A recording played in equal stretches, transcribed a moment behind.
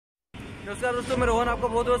नमस्कार दोस्तों, मैं रोहन आपका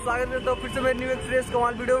बहुत बहुत स्वागत करता हूँ फिर से मेरी न्यू एक फ्रेश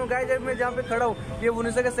कमाल वीडियो में। गाइस मैं जहाँ पे खड़ा हूँ ये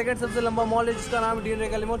भुवनेश्वर का सेकंड सबसे लंबा मॉल है जिसका नाम है डीएन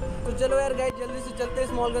रेगालिया मॉल। तो चलो यार गाइस जल्दी से चलते हैं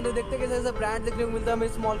इस मॉल के अंदर, देखते हैं कैसे ऐसा ब्रांड देखने को मिलता है हमें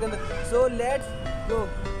इस मॉल के अंदर। So let's go.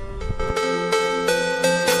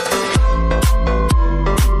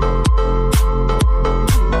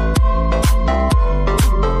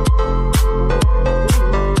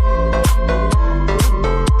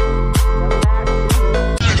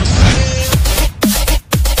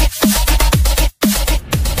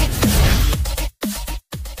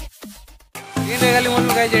 मॉल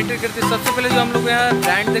में गाइस एंट्री करते सबसे पहले जो हम लोग यहाँ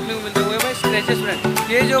ब्रांड देखने को मिलता है वो है भाई स्केचर्स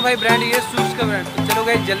ब्रांड। ये जो भाई ब्रांड ये शूज़ का ब्रांड। तो चलो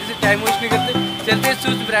गाइस जल्दी से टाइम वेस्ट नहीं करते, चलते हैं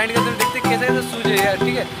शूज़ ब्रांड के अंदर, देखते हैं कैसा कैसा शूज़ है यार।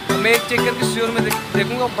 ठीक है, तो मैं एक चेक करके स्टोर में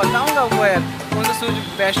देखूँगा, बताऊँगा आपको यार कौन सा शूज़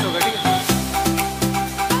बेस्ट होगा। ठीक है,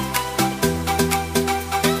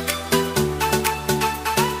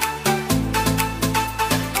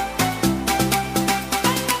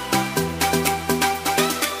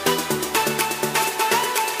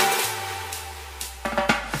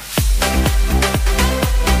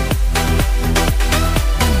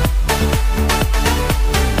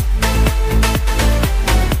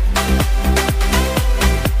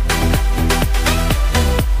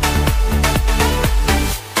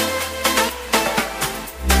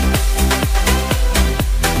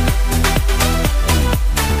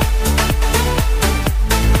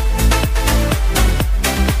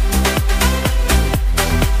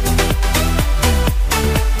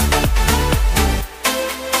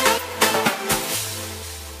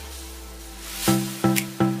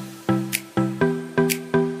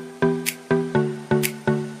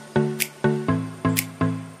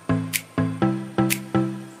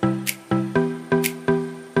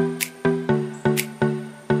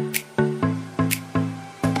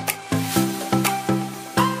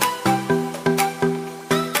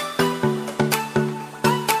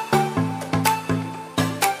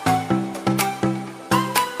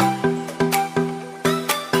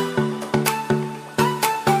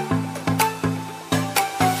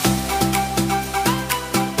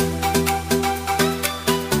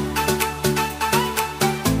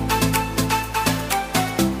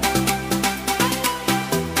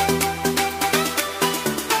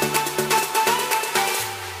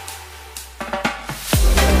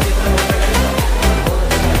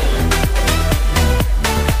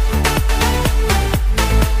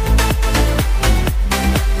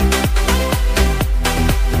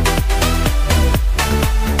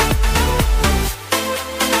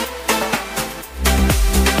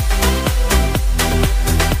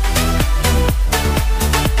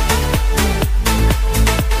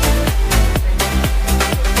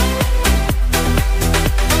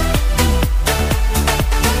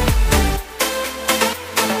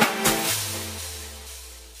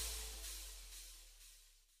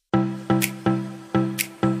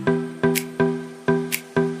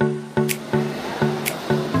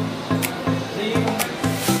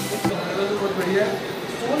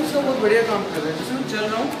 बहुत बढ़िया काम कर रहे हैं। जैसे मैं चल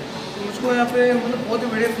रहा हूँ तो मुझको यहाँ पे मतलब बहुत ही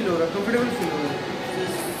बढ़िया फील हो रहा है, कंफर्टेबल फील हो रहा है।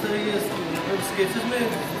 सर ये स्केचेस में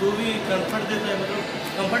जो भी कंफर्ट देता है, मतलब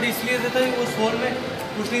कंफर्ट इसलिए देता है वो सोल में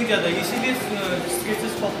कुछ नहीं जाता, इसीलिए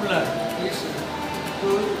स्केचेस पॉपुलर है।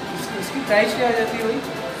 तो इसकी प्राइस क्या आ जाती है भाई?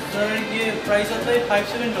 सर ये प्राइस आता है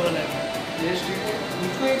 5799। यस ठीक है।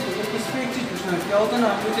 मुझको इस पर एक चीज़ पूछना है, क्या होता है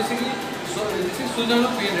ना आप लोग जैसे कि शूज़ हम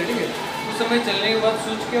लोग पहन रहे, ठीक है, कुछ समय चलने के बाद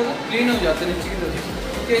शूज़ क्या होता है प्लेन हो जाते हैं नीचे की तरफ से।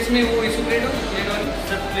 क्या इसमें वो इशू क्रिएट होगा प्लेन वाले?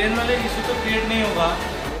 सर प्लेन वाले इशू तो क्रिएट नहीं होगा।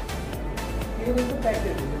 ये बिल्कुल पैक दे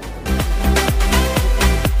दीजिए।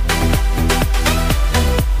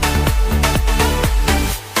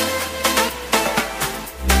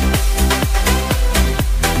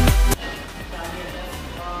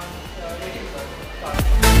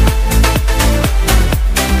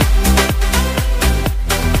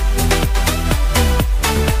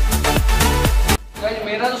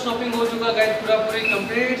 मेरा तो शॉपिंग हो चुका गाइस पूरी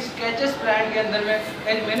कंप्लीट स्केचेस ब्रांड के अंदर में।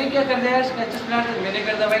 गाइस मैंने क्या कर दिया यार स्केचेस ब्रांड से, मैंने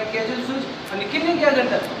कर दिया भाई कैजुअल शूज। और निखिल ने क्या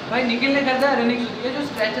करता है भाई, निखिल ने कर दिया रनिंग शूज। ये जो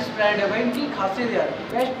स्केचेस ब्रांड है भाई इनकी खासियत यार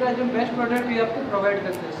बेस्ट प्राइस में बेस्ट प्रोडक्ट ये आपको प्रोवाइड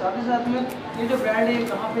करते हैं। साथ ही साथ में ये जो ब्रांड है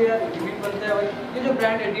कहाँ पे यार यूनिक बनता है भाई। ये जो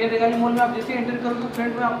ब्रांड है डीएन रेगालिया मॉल में आप जैसे एंटर करोगे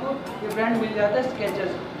फ्रंट में आपको ये ब्रांड मिल जाता है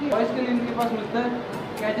स्केचेस। बॉयज़ के लिए इनके पास मिलता है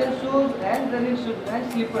casual shoes and running shoes and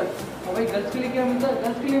sleeper. और भाई गर्ल्स के लिए क्या मिलता है,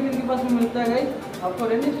 गर्ल्स के लिए भी इनके पास में मिलता है गाइस आपको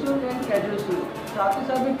running shoes and casual shoes. साथ ही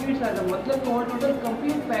साथ में किड्स आइटम, मतलब all total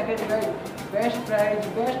complete package guys. Best price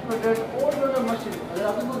best product और टोटल मस्त। अगर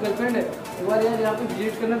आपकी कोई गर्लफ्रेंड है एक बार यार यहाँ पे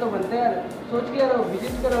विजिट करना तो बनता है यार, सोच के यार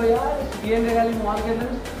विजिट करो यार डीएन रेगालिया मॉल के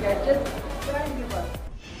अंदर स्केचर्स ब्रांड के पास।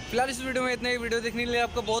 फिलहाल इस वीडियो में इतना ही। वीडियो देखने के लिए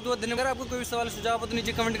आपका बहुत बहुत धन्यवाद। अगर आपको कोई सवाल सुझाव हो तो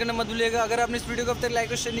नीचे कमेंट करना मत भूलिएगा। अगर आपने इस वीडियो को अब तक लाइक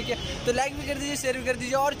और शेयर नहीं किया तो लाइक भी कर दीजिए, शेयर भी कर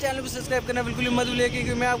दीजिए और चैनल को सब्सक्राइब करना बिल्कुल ही मत भूलिएगा,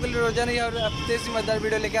 क्योंकि मैं आपके लिए रोजाना और हफ्ते से मजेदार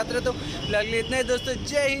वीडियो लेके आता रहता हूँ। फिलहाल इतना ही दोस्तों,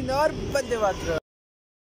 जय हिंद और वंदे मातरम।